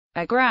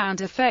A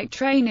ground effect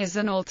train is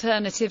an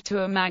alternative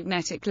to a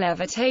magnetic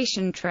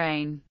levitation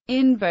train.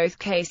 In both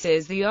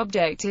cases, the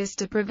object is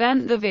to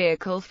prevent the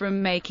vehicle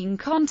from making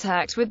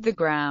contact with the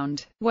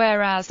ground,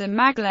 whereas a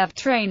maglev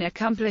train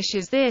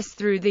accomplishes this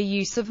through the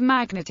use of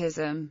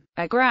magnetism.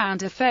 A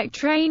ground effect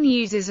train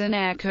uses an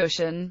air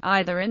cushion,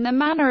 either in the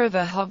manner of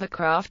a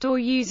hovercraft or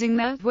using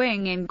the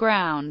wing in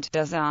ground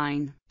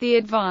design. The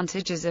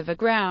advantages of a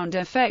ground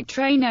effect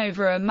train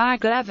over a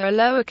maglev are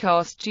lower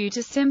cost due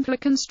to simpler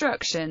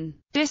construction.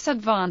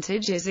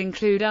 Disadvantages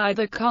include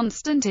either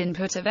constant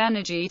input of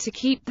energy to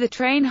keep the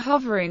train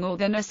hovering or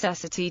the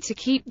necessity to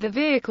keep the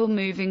vehicle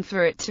moving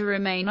for it to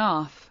remain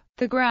off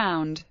the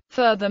ground.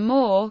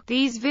 Furthermore,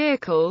 these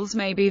vehicles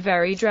may be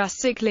very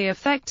drastically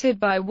affected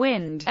by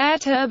wind, air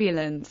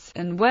turbulence,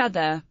 and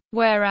weather,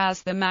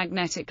 whereas the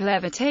magnetic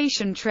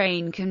levitation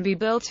train can be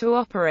built to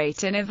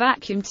operate in a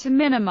vacuum to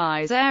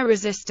minimize air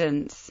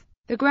resistance.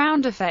 The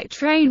ground effect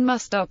train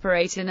must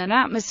operate in an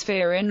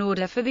atmosphere in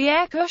order for the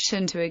air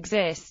cushion to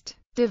exist.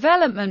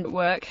 Development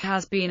work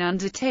has been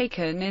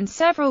undertaken in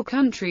several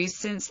countries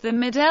since the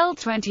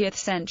mid-20th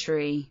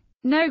century.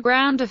 No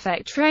ground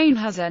effect train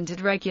has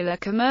entered regular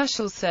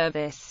commercial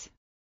service.